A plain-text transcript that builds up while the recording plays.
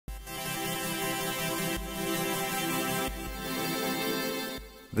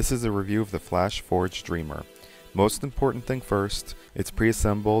This is a review of the FlashForge Dreamer. Most important thing first, it's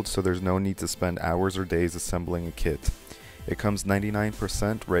pre-assembled, so there's no need to spend hours or days assembling a kit. It comes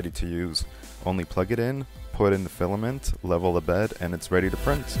 99% ready to use. Only plug it in, put in the filament, level the bed, and it's ready to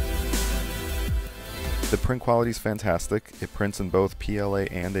print. The print quality is fantastic. It prints in both PLA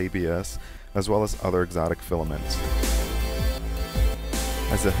and ABS, as well as other exotic filaments.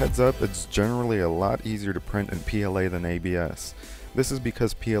 As a heads up, it's generally a lot easier to print in PLA than ABS. This is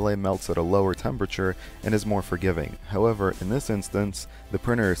because PLA melts at a lower temperature and is more forgiving. However, in this instance, the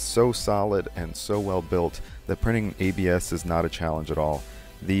printer is so solid and so well built that printing ABS is not a challenge at all.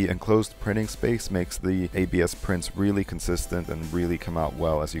 The enclosed printing space makes the ABS prints really consistent and really come out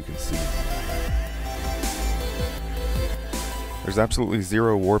well, as you can see. There's absolutely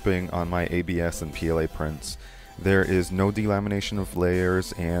zero warping on my ABS and PLA prints. There is no delamination of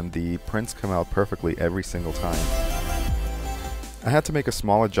layers, and the prints come out perfectly every single time. I had to make a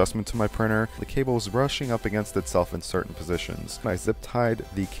small adjustment to my printer. The cable was rushing up against itself in certain positions. I zip tied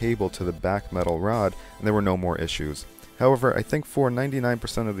the cable to the back metal rod and there were no more issues. However, I think for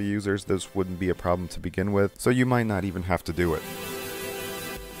 99% of the users this wouldn't be a problem to begin with, so you might not even have to do it.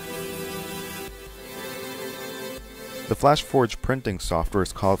 The FlashForge printing software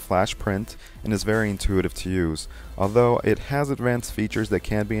is called FlashPrint and is very intuitive to use. Although it has advanced features that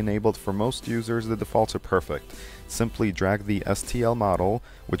can be enabled, for most users the defaults are perfect. Simply drag the STL model,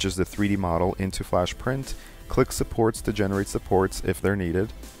 which is the 3D model, into FlashPrint, click Supports to generate supports if they're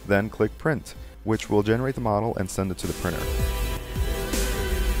needed, then click Print, which will generate the model and send it to the printer.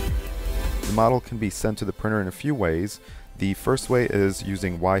 The model can be sent to the printer in a few ways. The first way is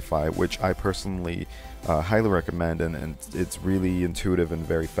using Wi-Fi, which I personally highly recommend, and it's really intuitive and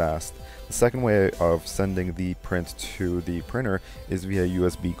very fast. The second way of sending the print to the printer is via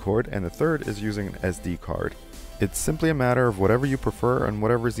USB cord, and the third is using an SD card. It's simply a matter of whatever you prefer and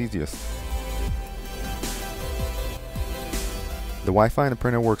whatever is easiest. The Wi-Fi in the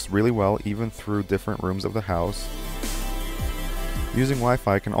printer works really well even through different rooms of the house. Using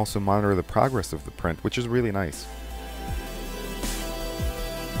Wi-Fi can also monitor the progress of the print, which is really nice.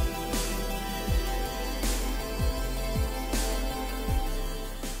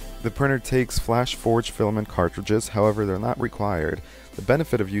 The printer takes FlashForge filament cartridges, however they're not required. The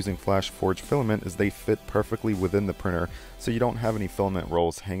benefit of using FlashForge filament is they fit perfectly within the printer, so you don't have any filament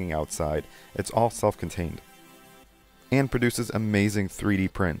rolls hanging outside. It's all self-contained. And produces amazing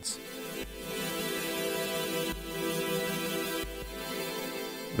 3D prints.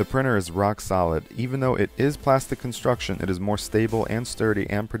 The printer is rock solid. Even though it is plastic construction, it is more stable and sturdy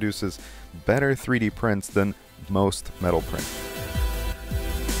and produces better 3D prints than most metal prints.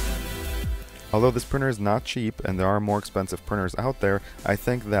 Although this printer is not cheap and there are more expensive printers out there, I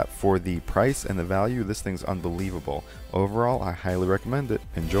think that for the price and the value, this thing's unbelievable. Overall, I highly recommend it.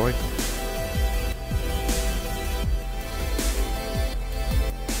 Enjoy!